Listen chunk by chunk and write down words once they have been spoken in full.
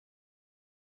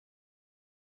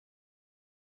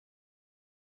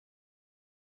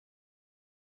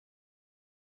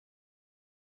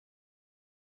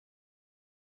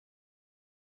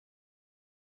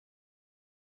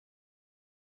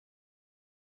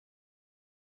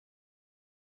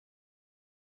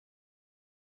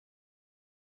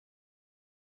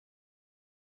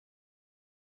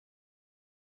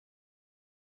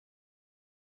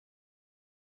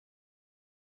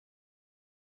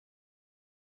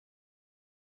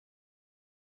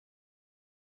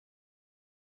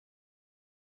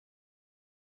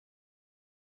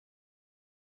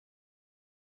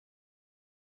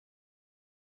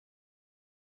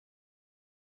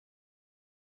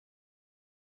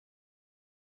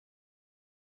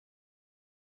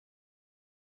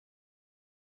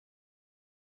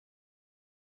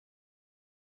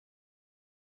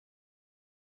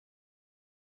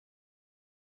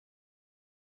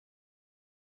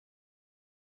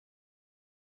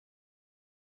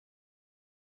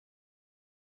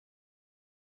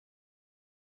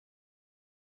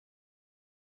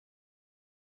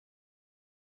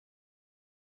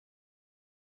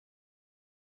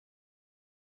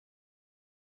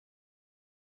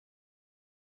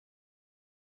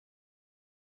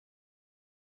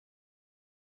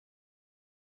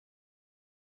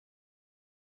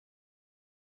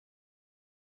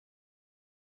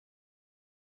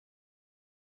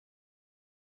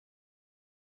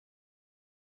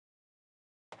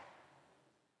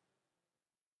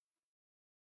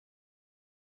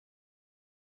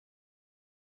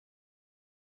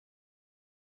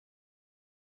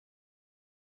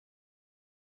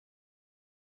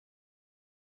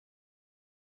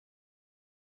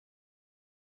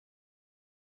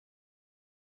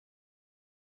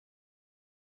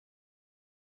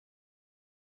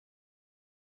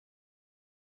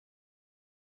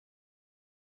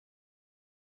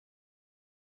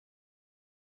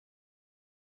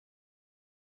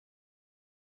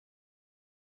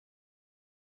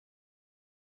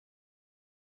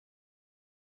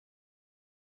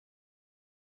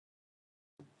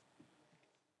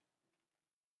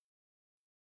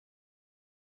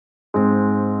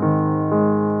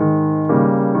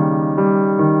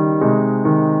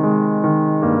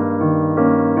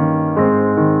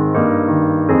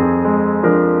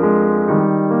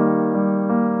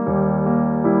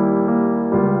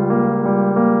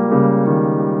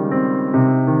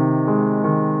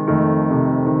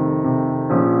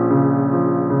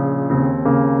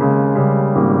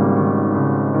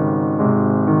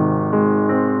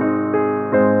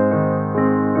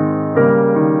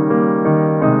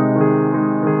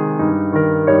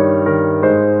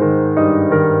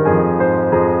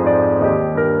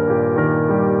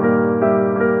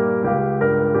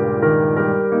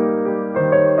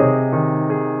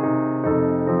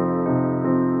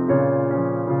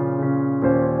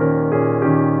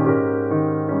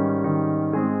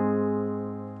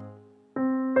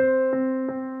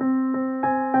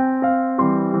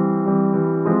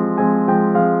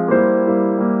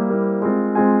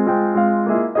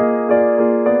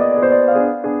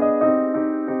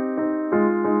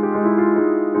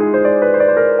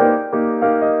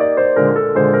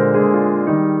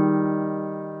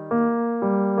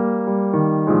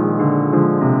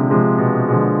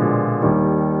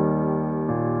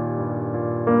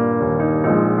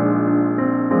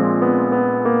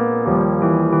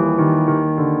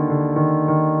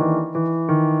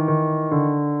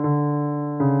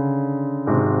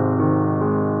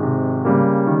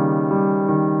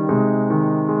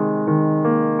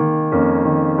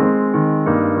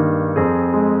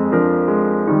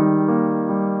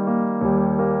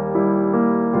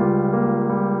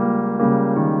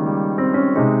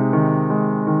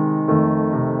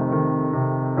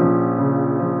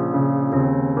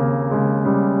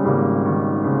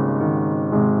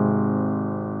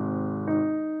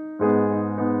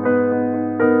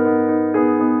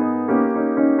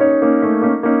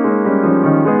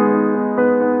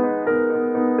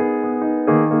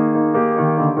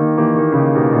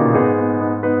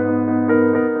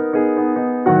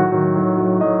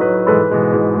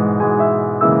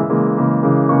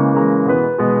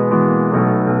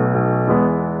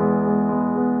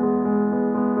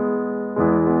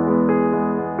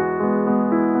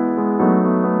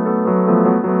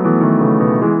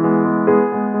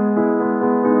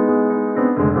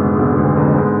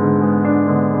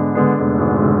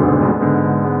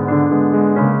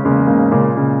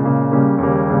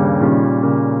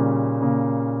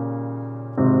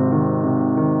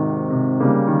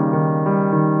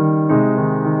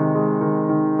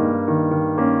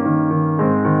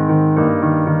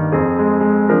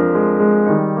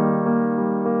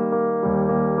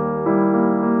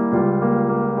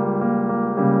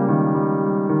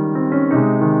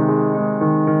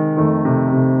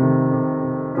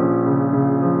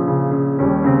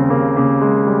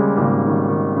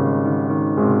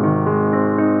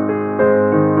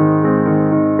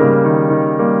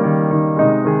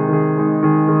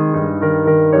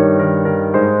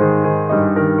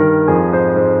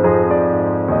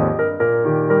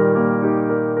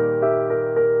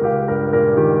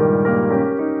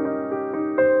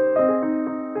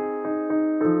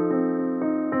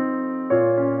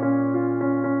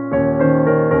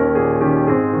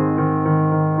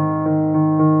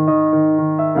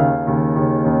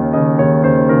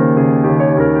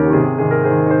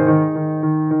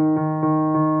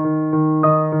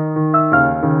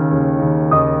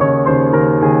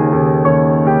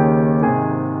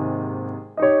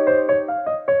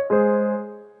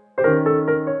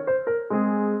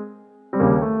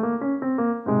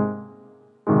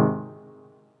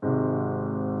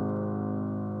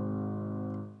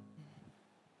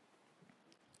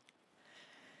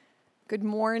Good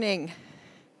morning,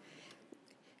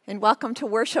 and welcome to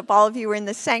worship, all of you who are in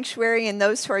the sanctuary and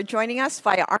those who are joining us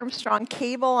via Armstrong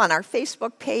Cable on our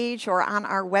Facebook page or on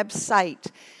our website.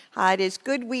 It is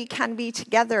good we can be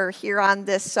together here on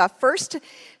this first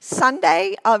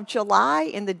Sunday of July,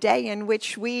 in the day in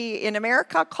which we in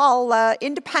America call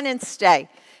Independence Day.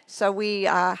 So we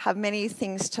have many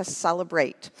things to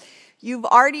celebrate. You've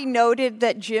already noted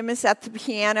that Jim is at the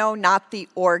piano, not the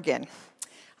organ.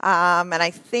 And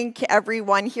I think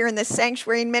everyone here in the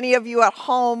sanctuary and many of you at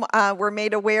home were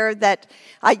made aware that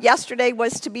yesterday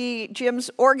was to be Jim's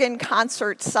organ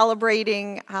concert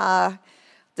celebrating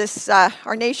this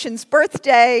our nation's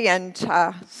birthday, and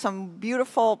some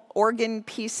beautiful organ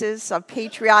pieces of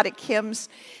patriotic hymns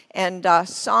and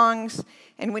songs.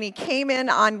 And when he came in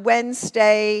on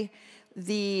Wednesday,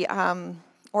 the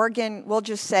organ, we'll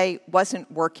just say,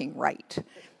 wasn't working right.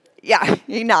 Yeah,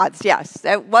 he nods, yes.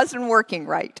 It wasn't working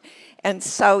right. And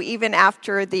so even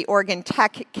after the organ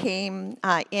tech came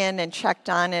in and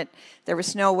checked on it, there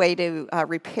was no way to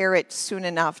repair it soon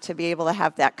enough to be able to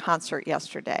have that concert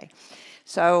yesterday.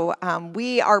 So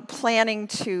we are planning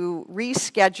to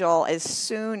reschedule as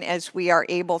soon as we are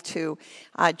able to.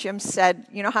 Jim said,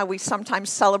 you know how we sometimes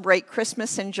celebrate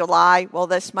Christmas in July? Well,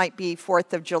 this might be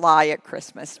 4th of July at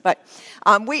Christmas. But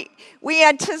we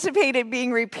anticipated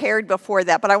being repaired before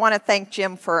that. But I want to thank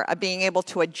Jim for being able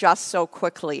to adjust so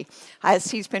quickly,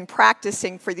 as he's been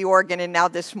practicing for the organ and now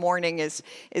this morning is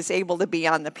able to be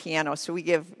on the piano. So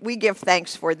we give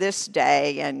thanks for this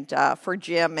day and for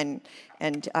Jim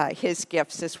and his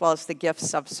gifts, as well as the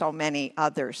gifts of so many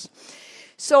others.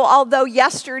 So although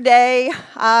yesterday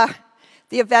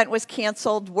the event was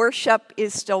canceled, worship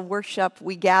is still worship.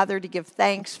 We gather to give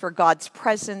thanks for God's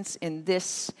presence in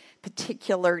this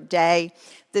particular day.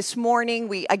 This morning,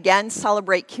 we again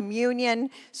celebrate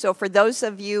communion. So for those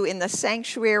of you in the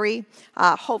sanctuary,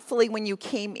 hopefully when you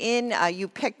came in, you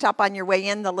picked up on your way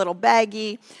in the little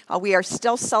baggie. We are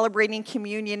still celebrating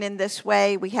communion in this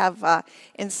way. We have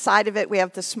inside of it, we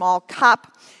have the small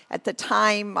cup. At the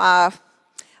time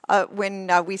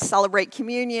when we celebrate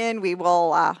communion, we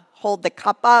will hold the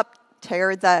cup up,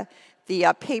 tear the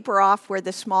paper off where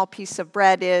the small piece of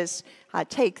bread is,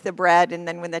 take the bread, and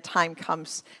then when the time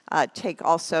comes, take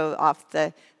also off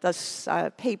the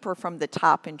paper from the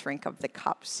top and drink of the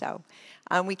cup. So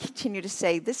we continue to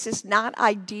say this is not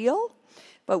ideal,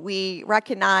 but we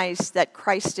recognize that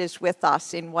Christ is with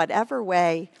us in whatever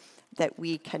way that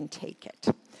we can take it.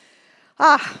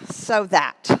 So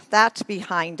that's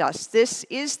behind us. This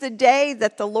is the day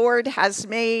that the Lord has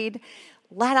made.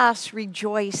 Let us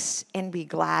rejoice and be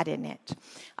glad in it.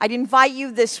 I'd invite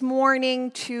you this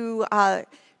morning to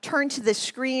turn to the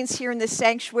screens here in the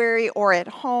sanctuary or at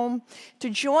home to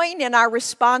join in our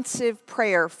responsive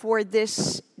prayer for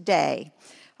this day.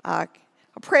 A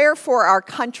prayer for our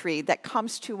country that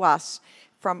comes to us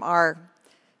from our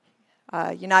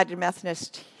United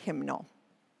Methodist hymnal.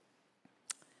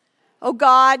 Oh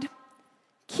God,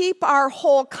 keep our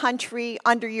whole country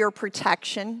under your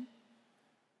protection.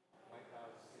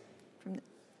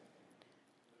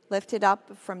 Lift it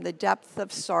up from the depth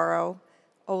of sorrow,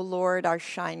 O Lord, our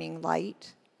shining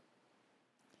light.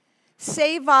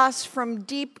 Save us from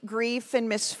deep grief and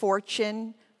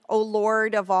misfortune, O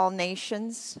Lord of all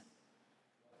nations.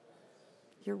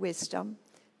 Your wisdom,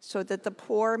 so that the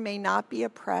poor may not be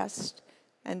oppressed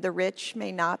and the rich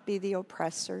may not be the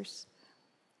oppressors.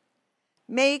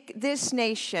 Make this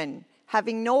nation,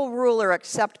 having no ruler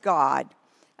except God,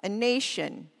 a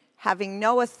nation having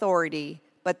no authority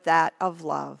but that of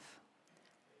love.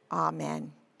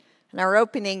 Amen. And our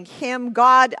opening hymn,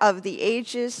 God of the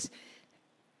Ages,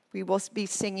 we will be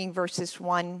singing verses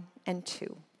 1 and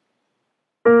 2.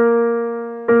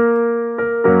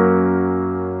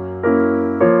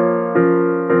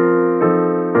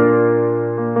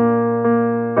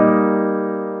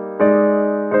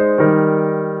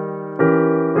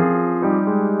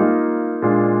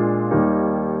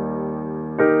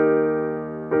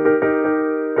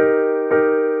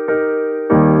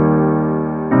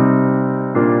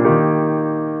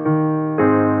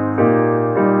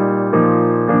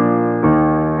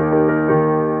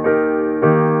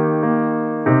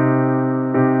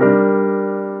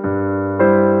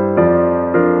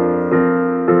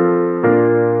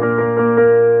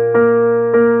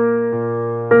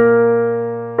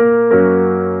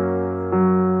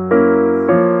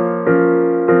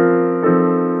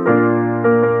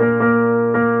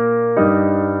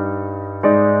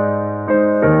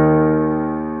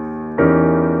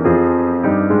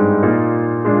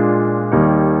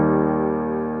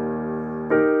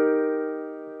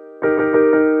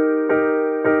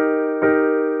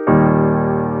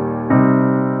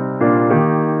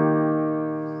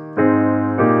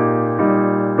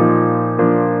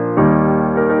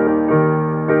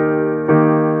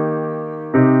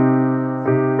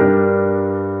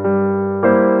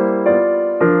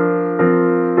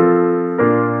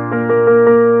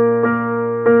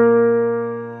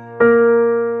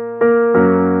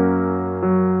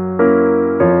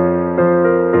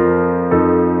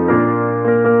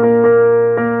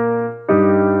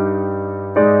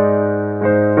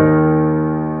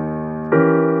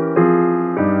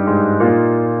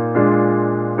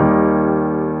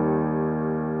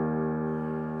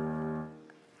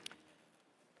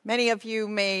 Many of you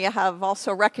may have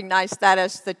also recognized that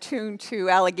as the tune to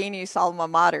Allegheny's alma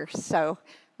mater, so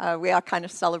we all kind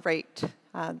of celebrate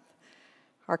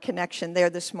our connection there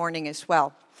this morning as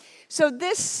well. So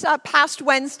this past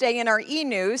Wednesday in our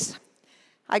e-news,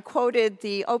 I quoted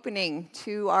the opening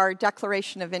to our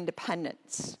Declaration of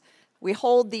Independence. We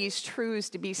hold these truths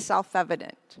to be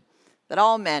self-evident, that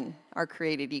all men are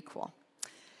created equal.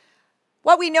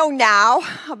 What we know now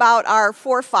about our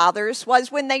forefathers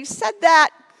was when they said that,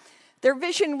 their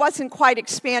vision wasn't quite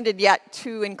expanded yet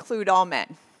to include all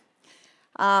men.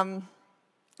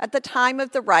 At the time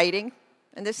of the writing,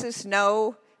 and this is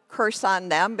no curse on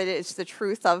them, but it's the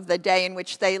truth of the day in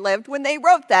which they lived, when they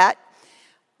wrote that,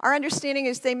 our understanding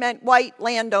is they meant white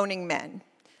landowning men.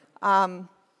 And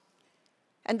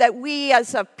that we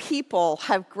as a people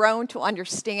have grown to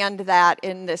understand that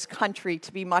in this country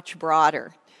to be much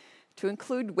broader, to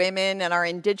include women and our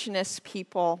indigenous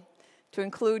people, to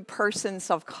include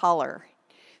persons of color.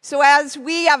 So as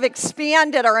we have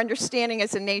expanded our understanding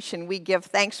as a nation, we give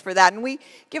thanks for that. And we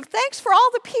give thanks for all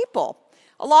the people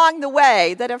along the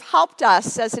way that have helped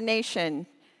us as a nation,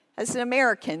 as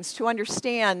Americans, to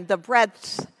understand the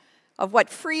breadth of what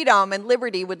freedom and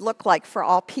liberty would look like for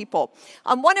all people.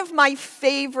 One of my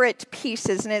favorite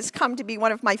pieces, and it's come to be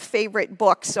one of my favorite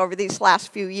books over these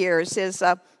last few years, is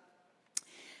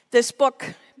this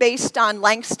book based on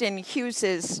Langston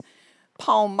Hughes's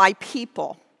poem, My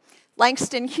People.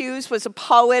 Langston Hughes was a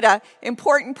poet, an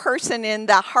important person in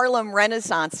the Harlem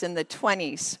Renaissance in the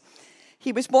 20s.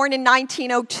 He was born in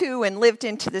 1902 and lived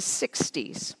into the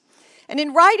 60s. And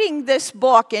in writing this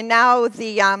book, and now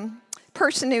the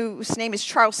person whose name is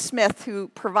Charles Smith, who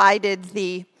provided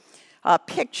the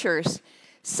pictures,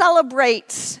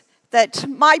 celebrates that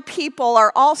my people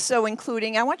are also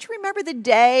including, I want you to remember the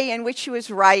day in which he was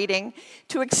writing,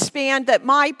 to expand that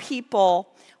my people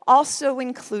also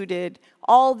included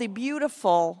all the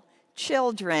beautiful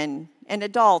children and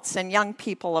adults and young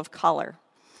people of color.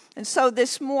 And so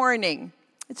this morning,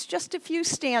 it's just a few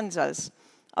stanzas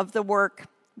of the work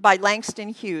by Langston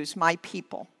Hughes, My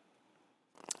People.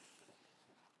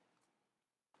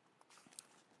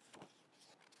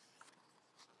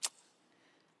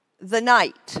 The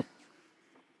night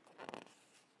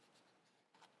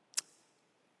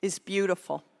is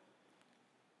beautiful.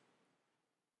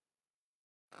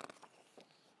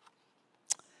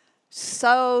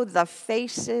 So the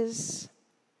faces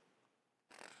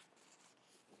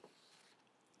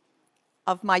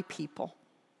of my people.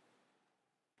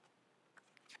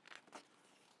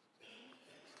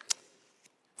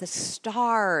 The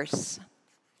stars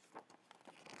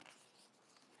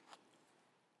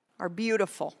are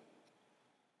beautiful.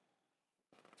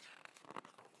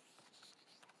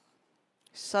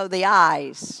 So the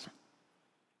eyes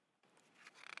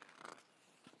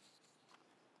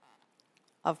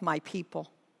of my people.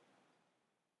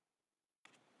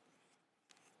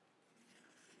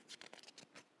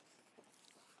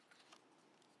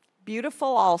 Beautiful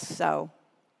also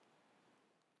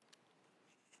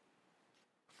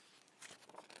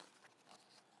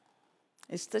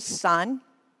is the sun,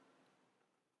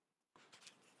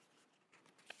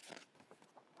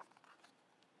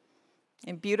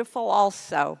 and beautiful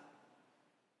also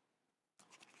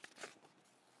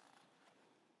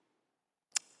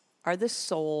are the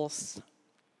souls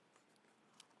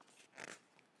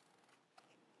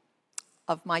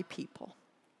of my people.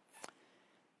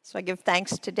 So I give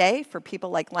thanks today for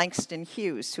people like Langston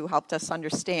Hughes, who helped us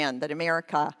understand that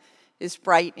America is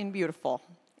bright and beautiful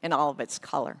in all of its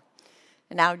color.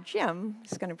 And now Jim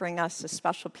is going to bring us a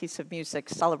special piece of music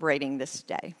celebrating this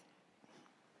day.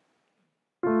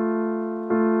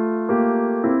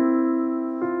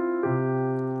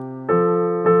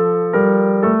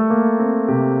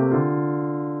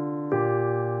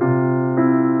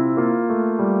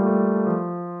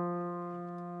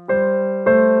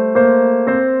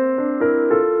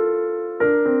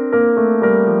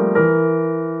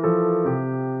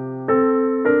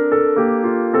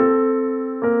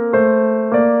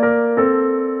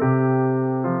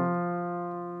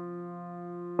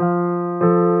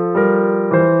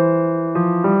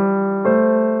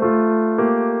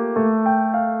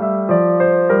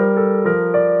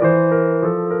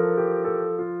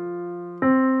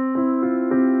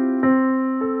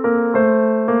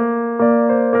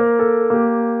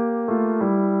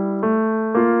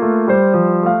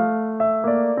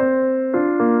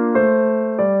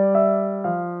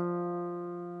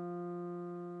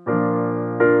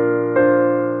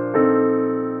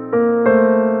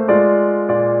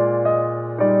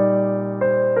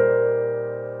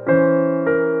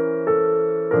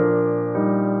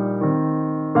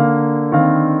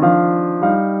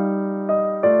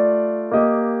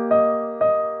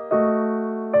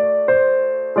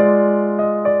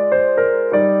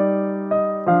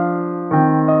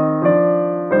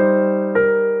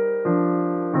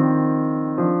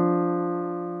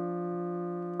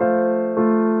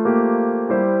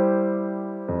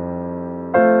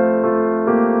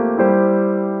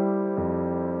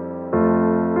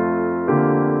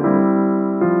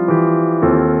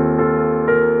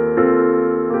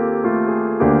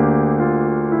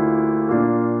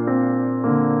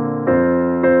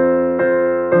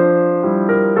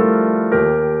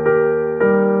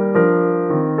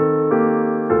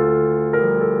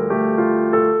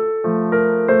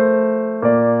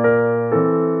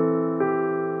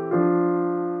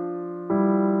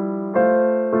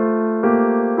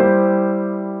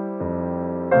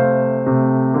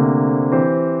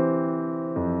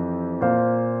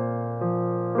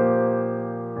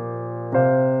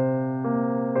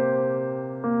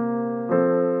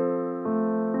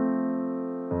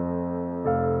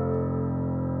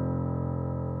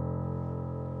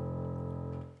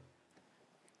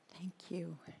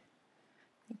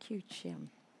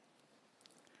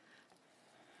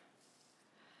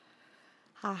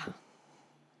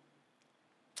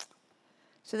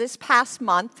 So this past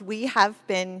month, we have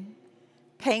been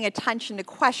paying attention to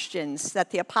questions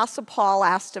that the Apostle Paul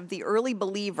asked of the early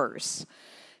believers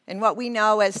in what we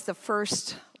know as the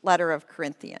first letter of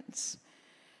Corinthians.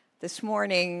 This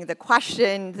morning, the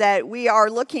question that we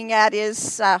are looking at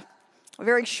is a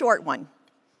very short one.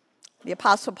 The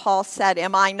Apostle Paul said,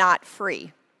 "Am I not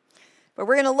free?" But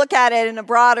we're going to look at it in a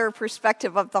broader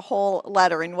perspective of the whole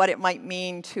letter and what it might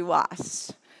mean to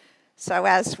us. So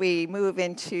as we move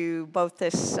into both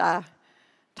this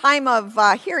time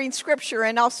of hearing Scripture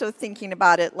and also thinking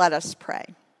about it, let us pray.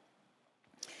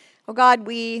 Oh God,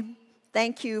 we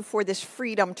thank you for this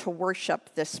freedom to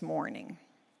worship this morning.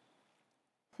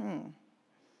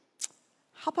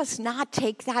 Help us not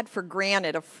take that for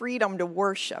granted, a freedom to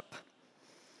worship,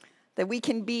 that we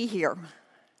can be here.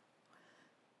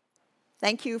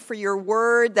 Thank you for your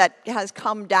word that has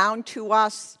come down to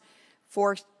us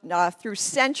through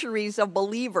centuries of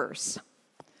believers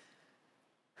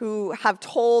who have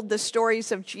told the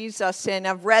stories of Jesus and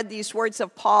have read these words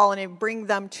of Paul and bring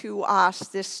them to us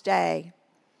this day.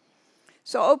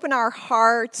 So open our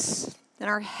hearts and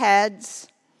our heads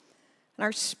and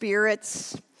our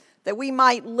spirits that we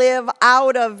might live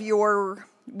out of your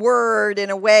word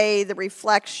in a way that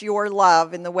reflects your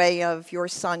love in the way of your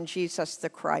Son, Jesus the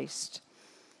Christ.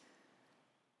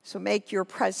 So make your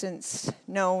presence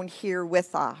known here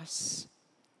with us.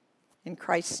 In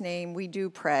Christ's name we do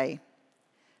pray.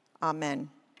 Amen.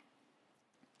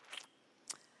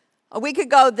 A week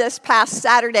ago this past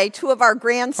Saturday, two of our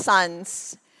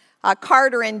grandsons,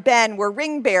 Carter and Ben, were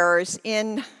ring bearers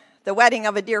in the wedding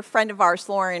of a dear friend of ours,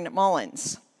 Lauren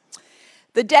Mullins.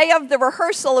 The day of the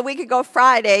rehearsal a week ago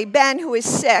Friday, Ben, who is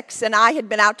 6, and I had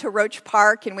been out to Roach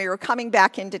Park, and we were coming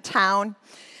back into town.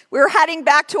 We were heading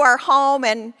back to our home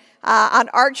and on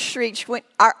Arch Street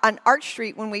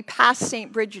when we passed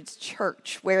St. Bridget's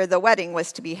Church, where the wedding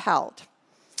was to be held.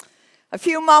 A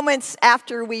few moments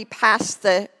after we passed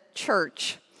the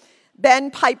church,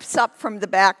 Ben pipes up from the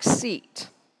back seat.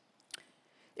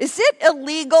 "Is it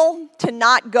illegal to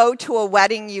not go to a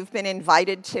wedding you've been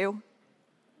invited to?"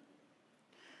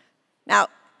 Now,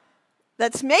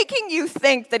 that's making you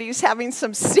think that he's having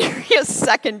some serious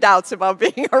second doubts about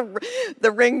being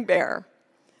the ring bearer.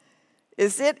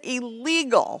 Is it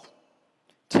illegal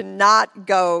to not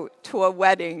go to a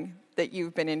wedding that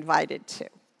you've been invited to?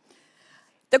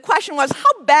 The question was,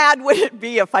 how bad would it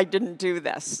be if I didn't do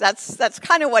this? That's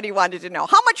kind of what he wanted to know.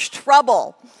 How much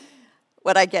trouble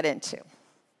would I get into?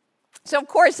 So, of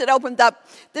course, it opened up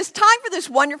this time for this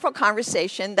wonderful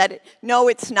conversation that, no,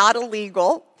 it's not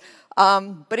illegal.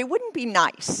 But it wouldn't be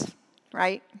nice,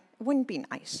 right? It wouldn't be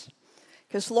nice.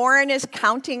 Because Lauren is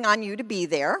counting on you to be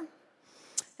there.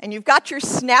 And you've got your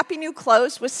snappy new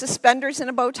clothes with suspenders and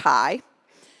a bow tie.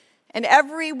 And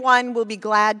everyone will be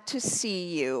glad to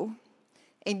see you.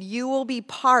 And you will be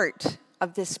part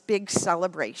of this big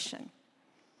celebration.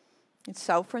 And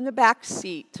so from the back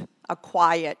seat, a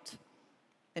quiet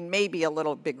and maybe a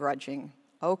little begrudging,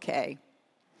 "Okay."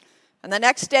 And the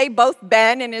next day, both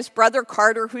Ben and his brother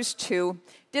Carter, who's 2,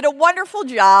 did a wonderful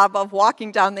job of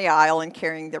walking down the aisle and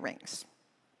carrying the rings.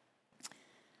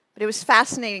 But it was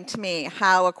fascinating to me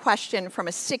how a question from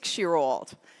a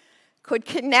 6-year-old could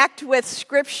connect with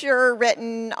scripture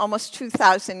written almost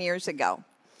 2,000 years ago.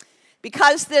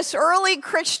 Because this early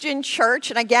Christian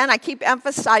church, and again, I keep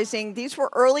emphasizing these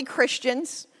were early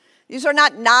Christians. These are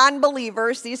not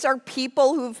non-believers. These are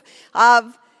people who've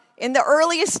in the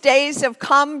earliest days have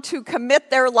come to commit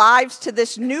their lives to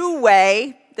this new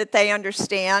way that they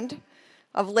understand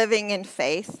of living in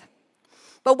faith.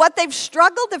 But what they've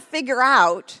struggled to figure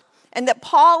out, and that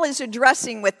Paul is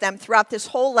addressing with them throughout this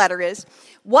whole letter, is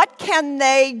what can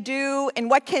they do and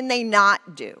what can they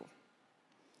not do?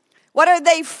 What are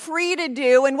they free to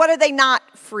do and what are they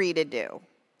not free to do?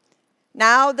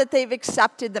 Now that they've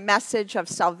accepted the message of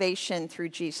salvation through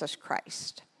Jesus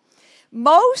Christ.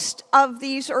 Most of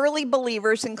these early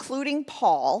believers, including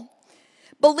Paul,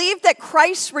 believed that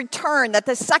Christ's return, that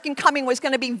the second coming was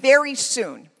going to be very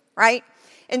soon, right?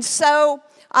 And so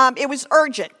it was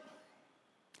urgent.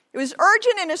 It was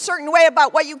urgent in a certain way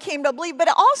about what you came to believe, but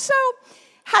it also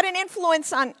had an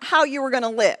influence on how you were going to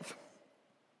live.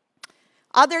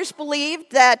 Others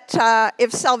believed that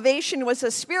if salvation was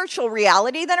a spiritual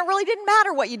reality, then it really didn't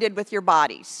matter what you did with your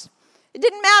bodies. It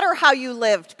didn't matter how you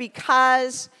lived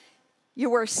because you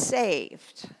were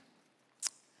saved.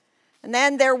 And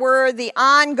then there were the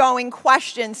ongoing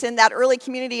questions in that early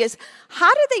community is,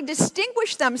 how did they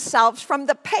distinguish themselves from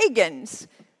the pagans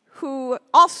who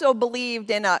also believed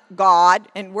in a god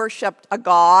and worshiped a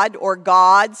god or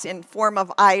gods in form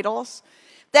of idols?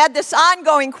 They had this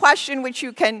ongoing question, which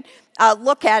you can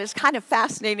look at. It's kind of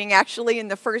fascinating, actually, in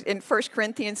 1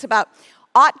 Corinthians, about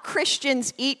ought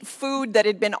Christians eat food that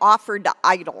had been offered to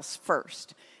idols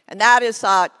first? And that is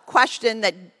a question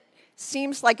that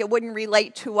seems like it wouldn't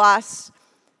relate to us,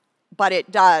 but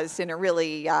it does in a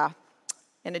really,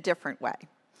 in a different way.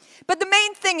 But the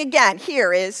main thing, again,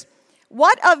 here is,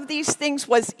 what of these things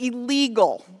was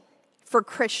illegal for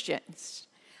Christians?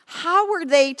 How were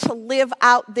they to live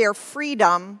out their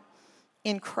freedom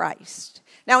in Christ?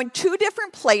 Now, in two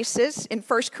different places in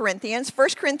 1 Corinthians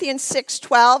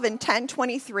 6:12 and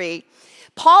 10:23,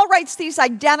 Paul writes these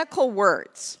identical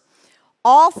words.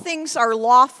 All things are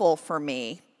lawful for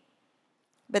me,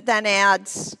 but then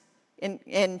adds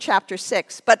in chapter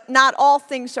 6, but not all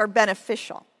things are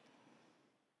beneficial.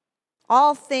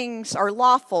 All things are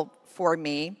lawful for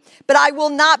me, but I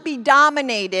will not be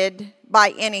dominated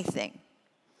by anything.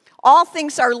 All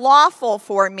things are lawful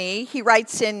for me, he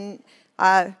writes in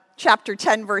chapter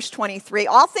 10, verse 23.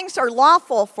 All things are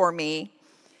lawful for me,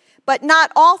 but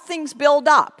not all things build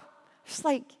up. It's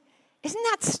like, isn't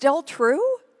that still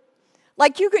true?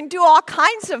 Like, you can do all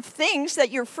kinds of things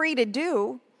that you're free to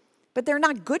do, but they're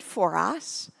not good for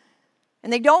us.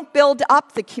 And they don't build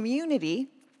up the community.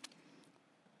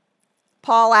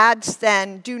 Paul adds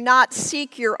then, do not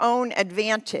seek your own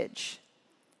advantage,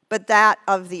 but that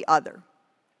of the other.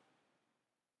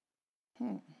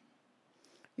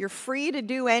 You're free to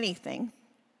do anything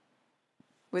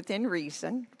within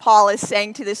reason. Paul is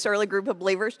saying to this early group of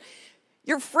believers,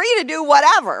 you're free to do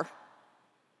whatever,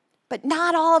 but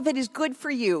not all of it is good for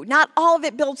you. Not all of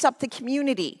it builds up the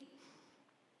community.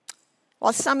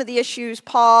 While some of the issues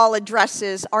Paul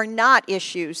addresses are not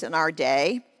issues in our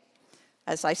day,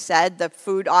 as I said, the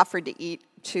food offered to eat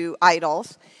to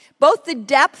idols, both the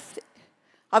depth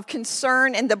of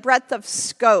concern and the breadth of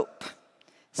scope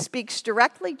speaks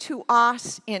directly to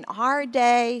us in our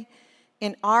day,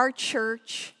 in our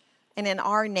church, and in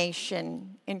our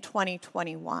nation in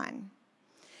 2021.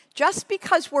 Just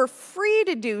because we're free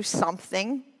to do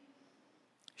something,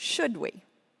 should we?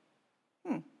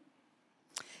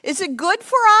 Is it good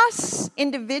for us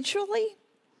individually?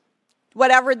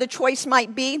 Whatever the choice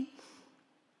might be.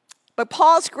 But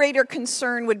Paul's greater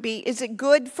concern would be, is it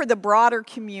good for the broader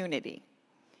community?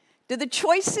 Do the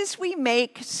choices we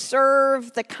make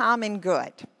serve the common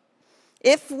good?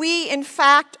 If we, in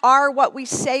fact, are what we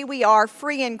say we are,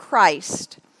 free in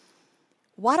Christ,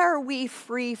 what are we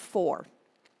free for?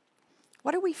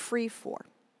 What are we free for?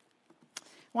 I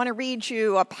want to read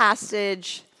you a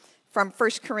passage from 1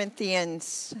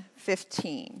 Corinthians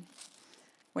 15,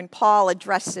 when Paul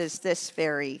addresses this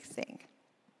very thing.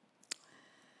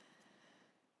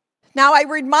 Now I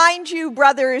remind you,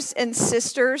 brothers and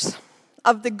sisters,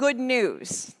 of the good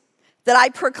news that I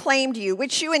proclaimed to you,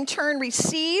 which you in turn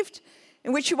received,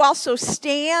 in which you also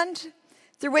stand,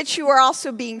 through which you are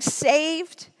also being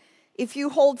saved, if you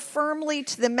hold firmly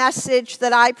to the message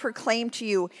that I proclaimed to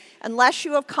you, unless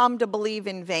you have come to believe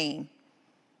in vain.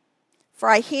 For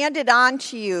I handed on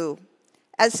to you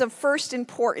as of first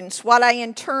importance what I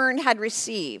in turn had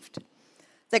received,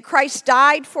 that Christ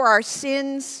died for our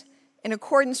sins in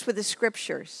accordance with the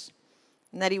Scriptures,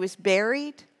 and that he was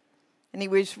buried, and he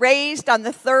was raised on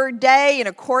the third day in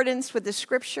accordance with the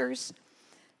Scriptures,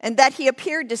 and that he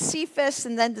appeared to Cephas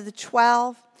and then to the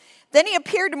 12. Then he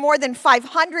appeared to more than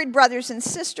 500 brothers and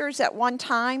sisters at one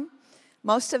time.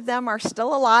 Most of them are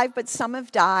still alive, but some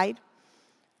have died.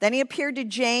 Then he appeared to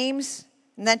James,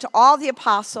 and then to all the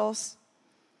apostles.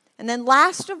 And then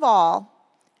last of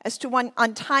all, as to one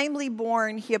untimely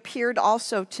born, he appeared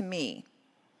also to me.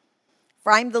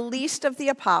 For I am the least of the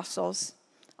apostles,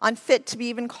 unfit to be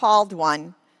even called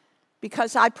one,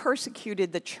 because I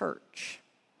persecuted the church.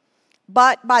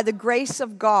 But by the grace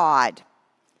of God,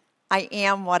 I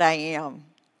am what I am.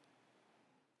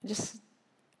 Just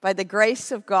by the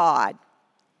grace of God,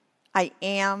 I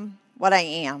am what I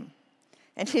am.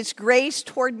 And his grace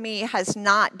toward me has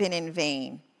not been in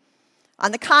vain.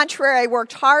 On the contrary, I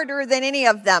worked harder than any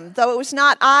of them, though it was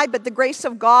not I, but the grace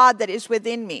of God that is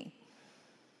within me.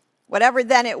 Whatever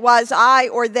then it was, I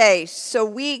or they, so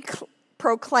we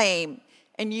proclaim,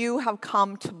 and you have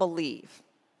come to believe.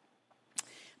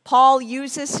 Paul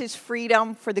uses his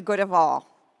freedom for the good of all.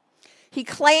 He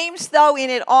claims, though, in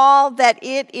it all that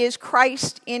it is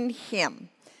Christ in him,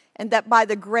 and that by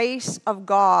the grace of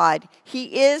God,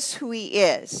 he is who he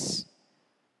is,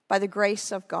 by the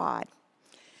grace of God.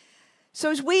 So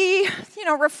as we,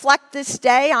 reflect this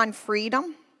day on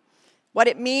freedom, what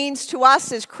it means to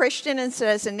us as Christians and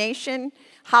as a nation,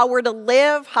 how we're to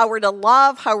live, how we're to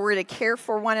love, how we're to care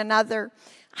for one another,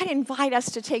 I'd invite us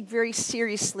to take very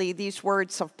seriously these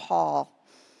words of Paul.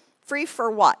 Free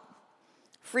for what?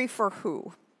 Free for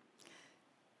who?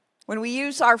 When we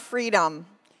use our freedom,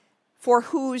 for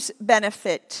whose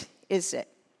benefit is it?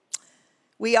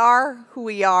 We are who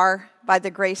we are by the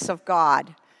grace of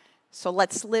God. So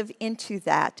let's live into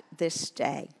that this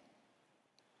day.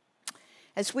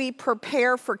 As we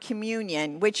prepare for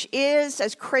communion, which is,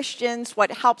 as Christians,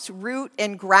 what helps root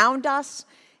and ground us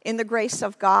in the grace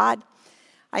of God,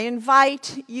 I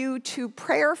invite you to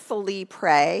prayerfully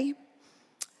pray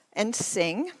and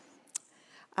sing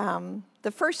the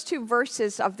first two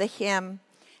verses of the hymn,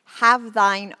 Have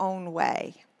Thine Own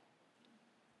Way.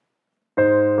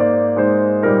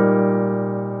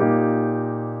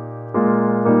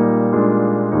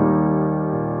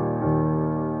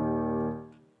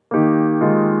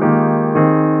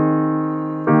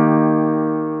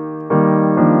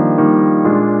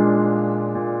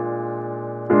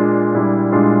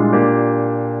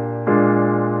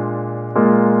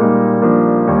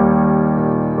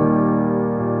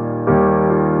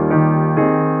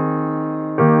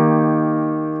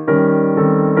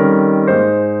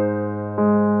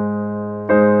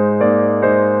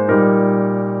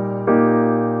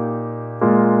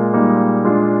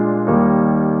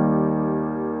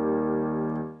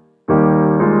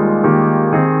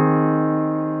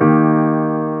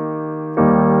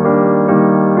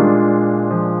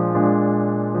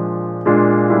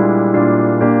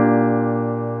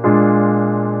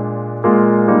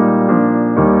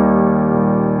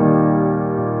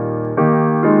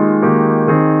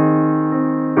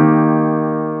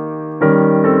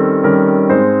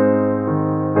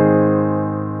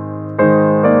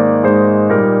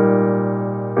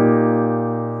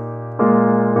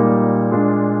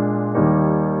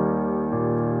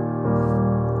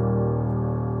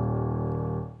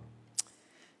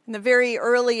 In the very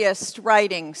earliest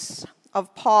writings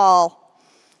of Paul,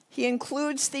 he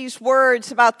includes these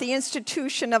words about the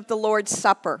institution of the Lord's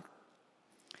Supper.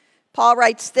 Paul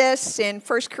writes this in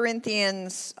 1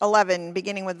 Corinthians 11,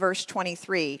 beginning with verse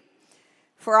 23.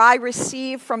 For I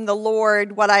received from the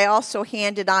Lord what I also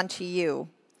handed on to you,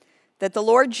 that the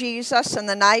Lord Jesus, on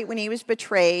the night when he was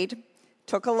betrayed,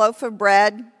 took a loaf of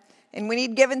bread, and when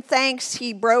he'd given thanks,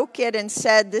 he broke it and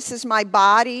said, This is my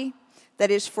body that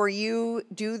is for you.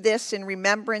 Do this in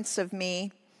remembrance of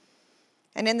me.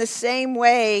 And in the same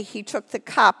way, he took the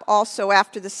cup also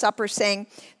after the supper, saying,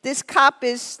 This cup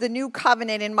is the new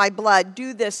covenant in my blood.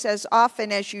 Do this as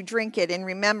often as you drink it in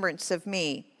remembrance of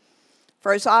me.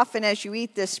 For as often as you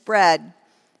eat this bread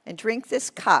and drink this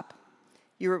cup,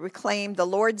 you will proclaim the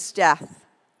Lord's death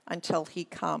until he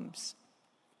comes.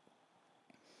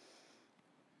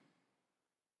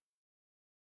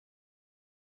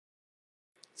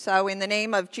 So in the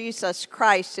name of Jesus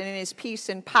Christ and in his peace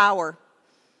and power,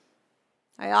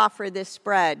 I offer this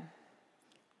bread,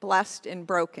 blessed and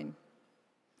broken.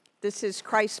 This is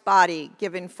Christ's body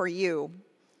given for you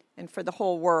and for the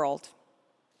whole world.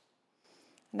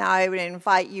 Now I would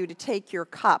invite you to take your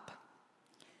cup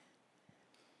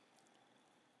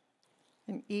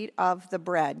and eat of the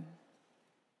bread.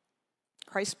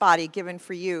 Christ's body given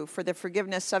for you for the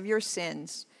forgiveness of your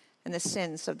sins and the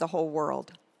sins of the whole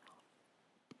world.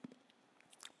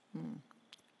 And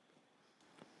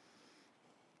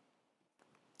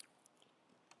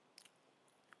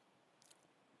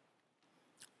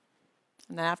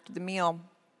then after the meal,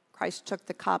 Christ took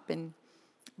the cup and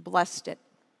blessed it.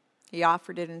 He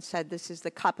offered it and said, This is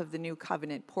the cup of the new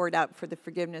covenant, poured out for the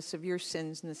forgiveness of your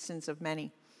sins and the sins of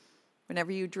many.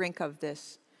 Whenever you drink of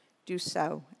this, do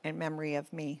so in memory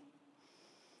of me.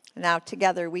 And now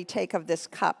together we take of this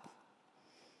cup,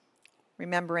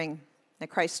 remembering that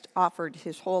Christ offered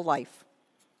his whole life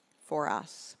for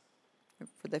us,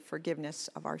 for the forgiveness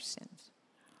of our sins.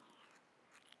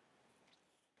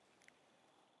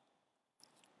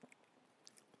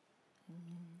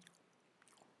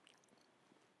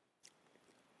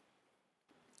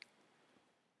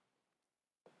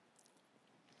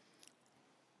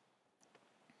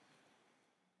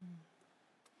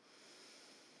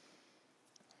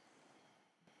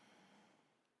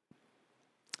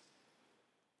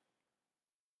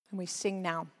 And we sing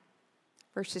now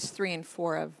verses 3 and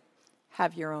 4 of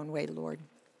Have Your Own Way, Lord.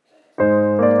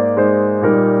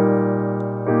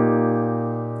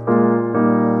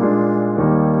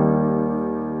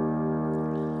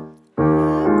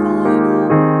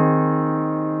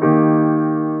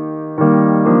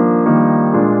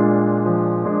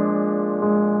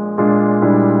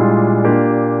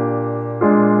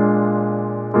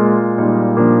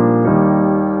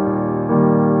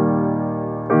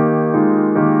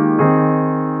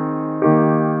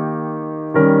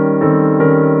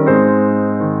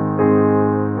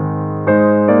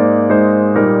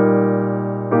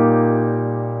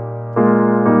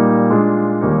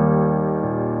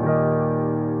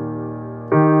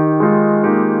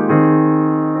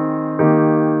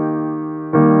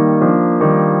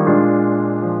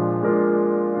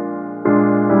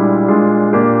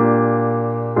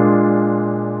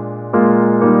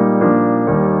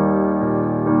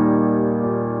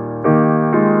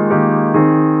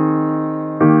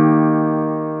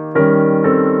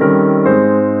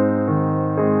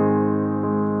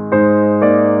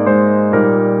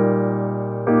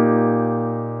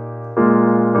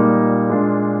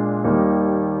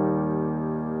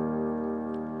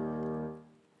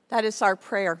 That is our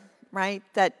prayer, right?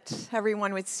 That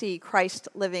everyone would see Christ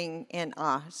living in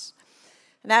us.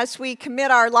 And as we commit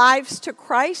our lives to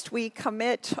Christ, we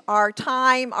commit our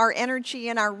time, our energy,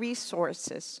 and our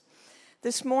resources.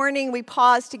 This morning, we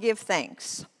pause to give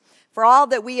thanks for all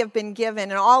that we have been given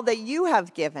and all that you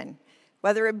have given,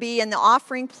 whether it be in the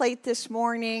offering plate this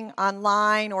morning,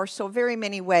 online, or so very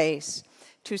many ways,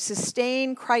 to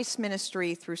sustain Christ's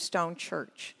ministry through Stone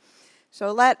Church.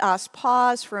 So let us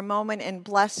pause for a moment and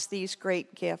bless these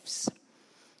great gifts.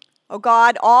 Oh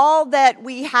God, all that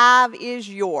we have is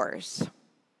yours.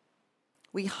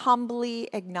 We humbly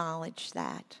acknowledge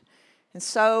that. And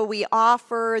so we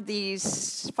offer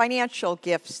these financial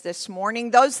gifts this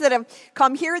morning, those that have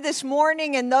come here this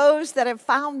morning and those that have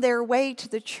found their way to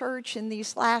the church in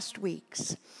these last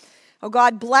weeks. Oh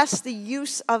God, bless the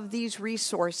use of these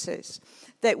resources,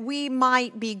 that we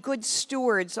might be good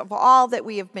stewards of all that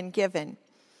we have been given,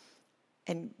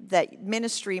 and that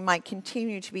ministry might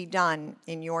continue to be done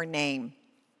in your name.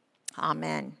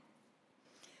 Amen.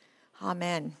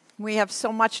 Amen. We have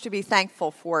so much to be thankful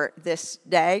for this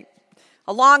day.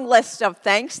 A long list of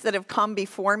thanks that have come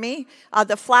before me.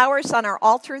 The flowers on our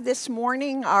altar this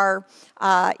morning are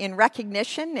in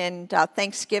recognition and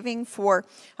thanksgiving for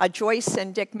Joyce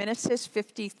and Dick Minnis'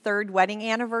 53rd wedding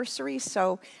anniversary.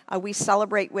 So we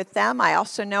celebrate with them. I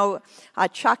also know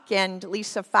Chuck and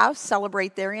Lisa Faust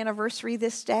celebrate their anniversary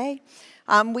this day.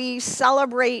 We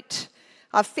celebrate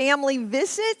family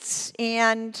visits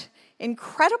and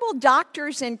incredible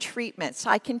doctors and treatments.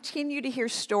 I continue to hear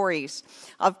stories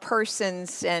of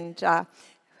persons and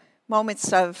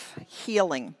moments of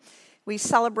healing. We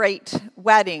celebrate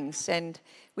weddings, and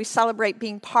we celebrate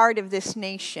being part of this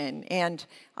nation and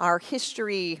our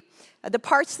history, the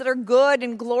parts that are good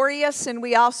and glorious, and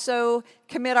we also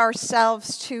commit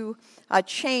ourselves to a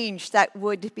change that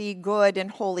would be good and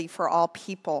holy for all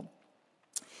people.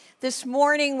 This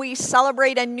morning, we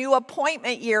celebrate a new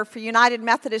appointment year for United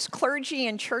Methodist clergy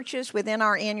and churches within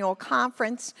our annual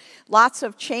conference. Lots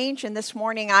of change, and this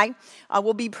morning I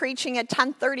will be preaching at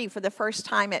 10:30 for the first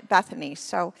time at Bethany.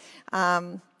 So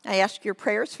I ask your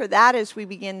prayers for that as we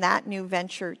begin that new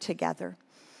venture together.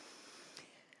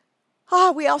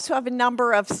 We also have a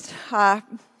number of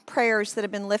prayers that have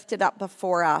been lifted up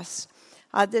before us.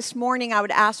 This morning, I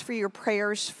would ask for your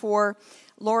prayers for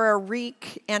Laura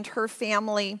Reek and her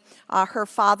family. Her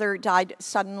father died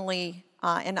suddenly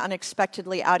and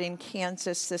unexpectedly out in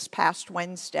Kansas this past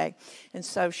Wednesday. And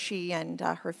so she and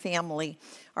her family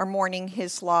are mourning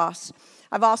his loss.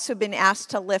 I've also been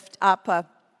asked to lift up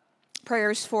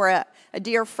prayers for a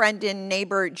dear friend and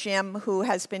neighbor, Jim, who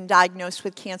has been diagnosed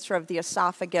with cancer of the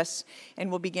esophagus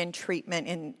and will begin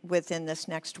treatment within this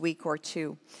next week or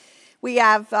two. We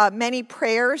have many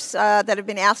prayers that have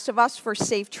been asked of us for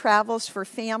safe travels for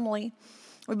family.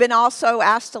 We've been also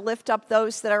asked to lift up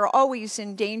those that are always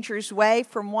in danger's way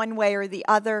from one way or the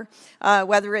other,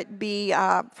 whether it be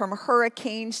from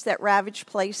hurricanes that ravage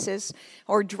places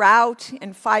or drought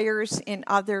and fires in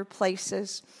other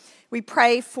places. We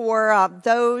pray for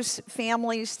those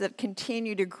families that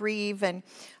continue to grieve and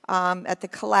at the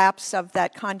collapse of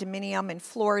that condominium in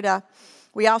Florida.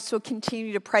 We also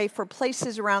continue to pray for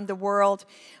places around the world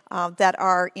that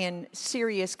are in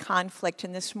serious conflict.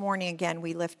 And this morning, again,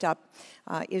 we lift up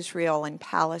Israel and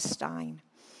Palestine.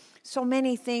 So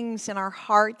many things in our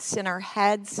hearts, in our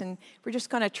heads, and we're just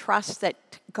going to trust that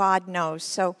God knows.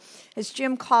 So as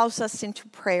Jim calls us into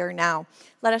prayer now,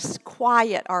 let us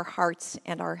quiet our hearts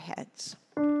and our heads.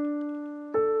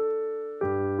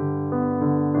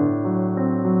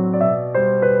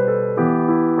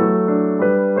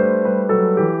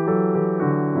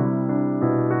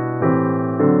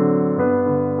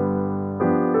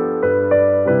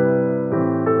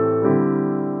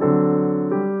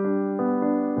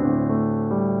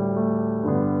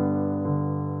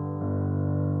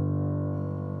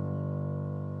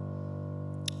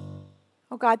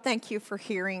 God, thank you for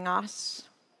hearing us,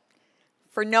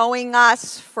 for knowing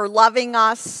us, for loving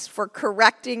us, for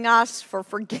correcting us, for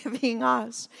forgiving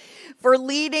us, for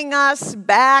leading us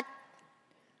back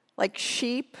like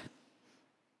sheep,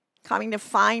 coming to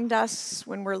find us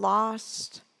when we're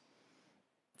lost,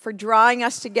 for drawing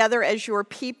us together as your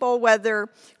people, whether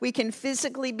we can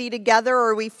physically be together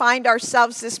or we find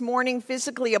ourselves this morning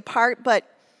physically apart, but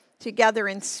together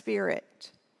in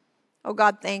spirit. Oh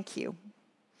God, thank you.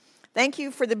 Thank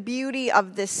you for the beauty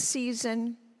of this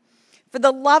season, for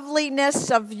the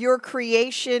loveliness of your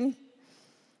creation,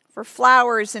 for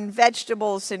flowers and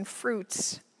vegetables and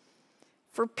fruits,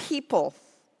 for people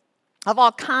of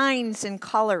all kinds and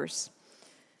colors,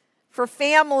 for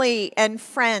family and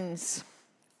friends,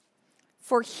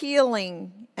 for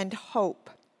healing and hope.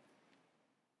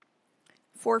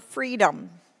 for freedom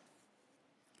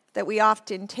that we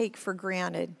often take for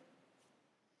granted.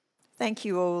 Thank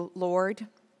you, O Lord.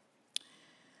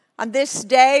 On this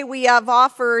day, we have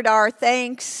offered our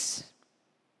thanks,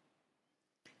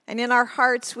 and in our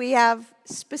hearts, we have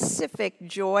specific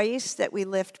joys that we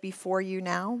lift before you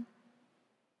now.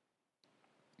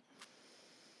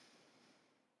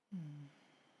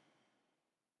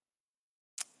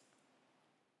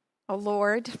 O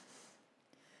Lord,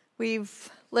 we've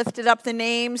lifted up the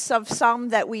names of some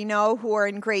that we know who are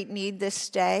in great need this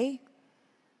day.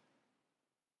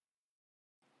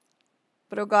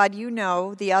 But, oh God, you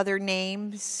know the other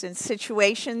names and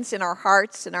situations in our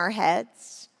hearts and our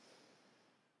heads.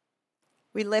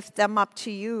 We lift them up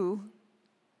to you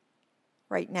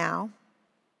right now.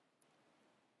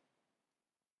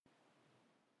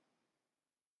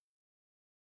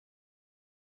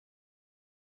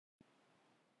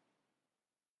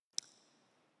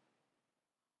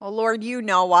 Oh Lord, you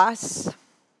know us,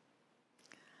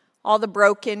 all the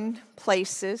broken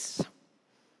places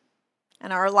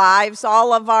in our lives,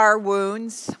 all of our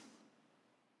wounds,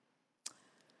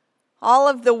 all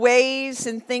of the ways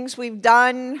and things we've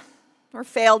done or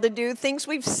failed to do, things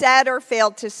we've said or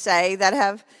failed to say that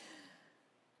have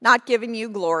not given you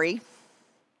glory,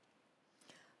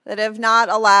 that have not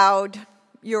allowed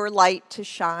your light to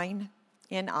shine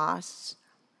in us.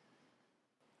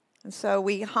 And so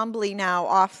we humbly now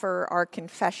offer our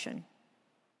confession.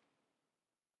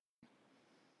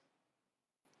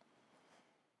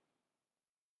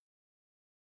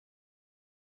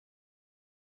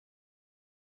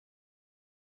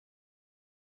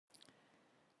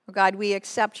 Oh God, we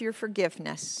accept your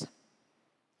forgiveness.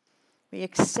 We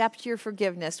accept your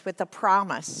forgiveness with the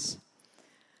promise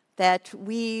that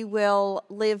we will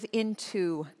live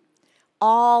into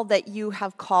all that you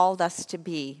have called us to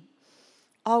be,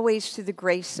 always through the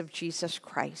grace of Jesus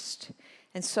Christ.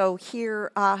 And so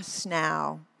hear us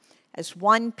now as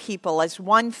one people, as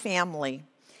one family,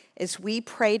 as we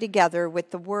pray together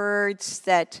with the words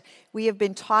that we have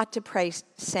been taught to pray,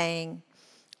 saying,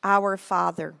 Our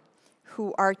Father,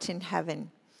 who art in heaven,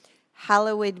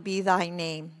 hallowed be thy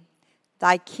name.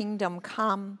 Thy kingdom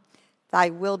come, thy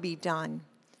will be done,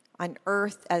 on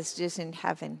earth as it is in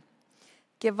heaven.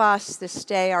 Give us this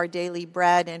day our daily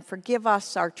bread, and forgive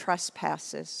us our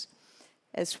trespasses,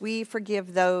 as we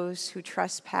forgive those who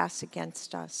trespass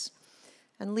against us.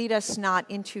 And lead us not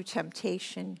into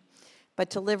temptation, but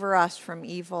deliver us from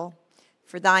evil.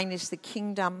 For thine is the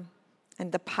kingdom,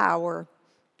 and the power,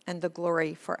 and the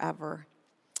glory forever.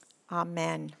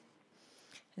 Amen.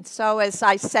 And so as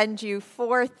I send you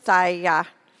forth, I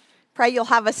pray you'll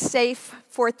have a safe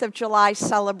 4th of July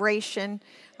celebration.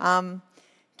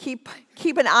 Keep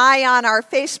an eye on our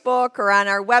Facebook or on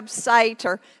our website,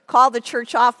 or call the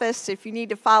church office if you need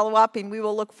to follow up, and we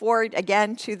will look forward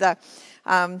again to the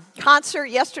concert,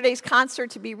 yesterday's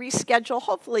concert, to be rescheduled,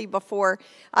 hopefully before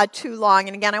too long.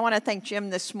 And again, I want to thank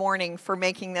Jim this morning for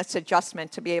making this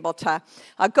adjustment to be able to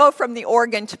go from the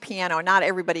organ to piano. Not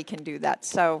everybody can do that,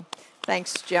 so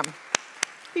thanks, Jim.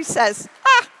 He says,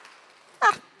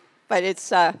 but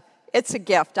it's a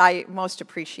gift. I most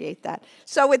appreciate that.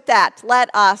 So with that,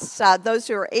 let us, those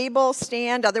who are able,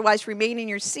 stand, otherwise remain in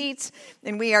your seats,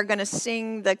 and we are going to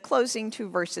sing the closing 2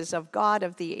 verses of God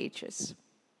of the Ages.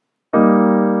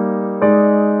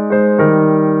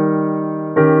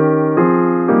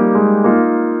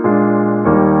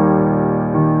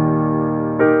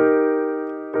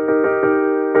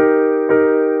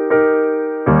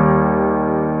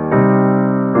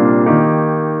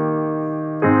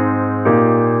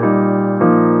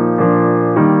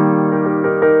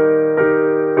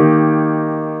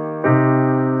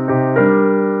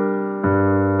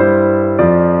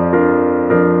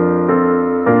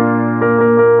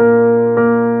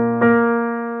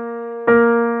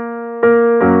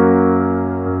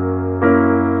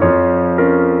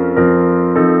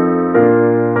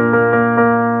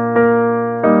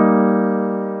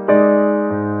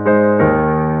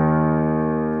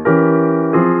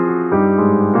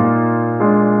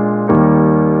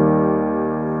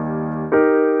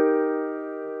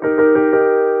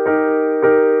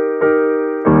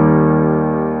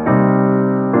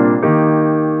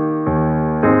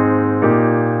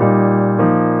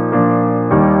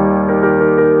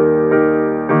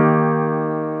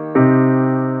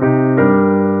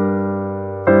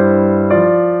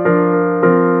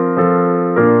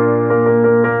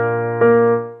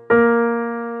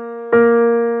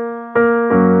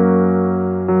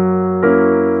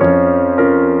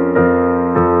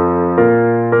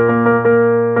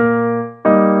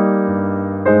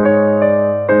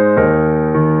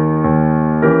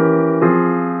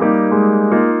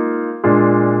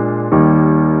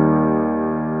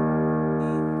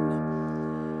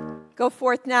 Go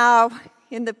forth now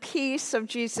in the peace of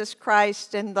Jesus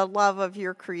Christ and the love of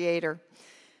your Creator.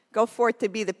 Go forth to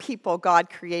be the people God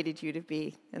created you to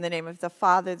be. In the name of the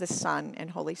Father, the Son, and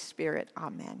Holy Spirit.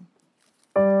 Amen.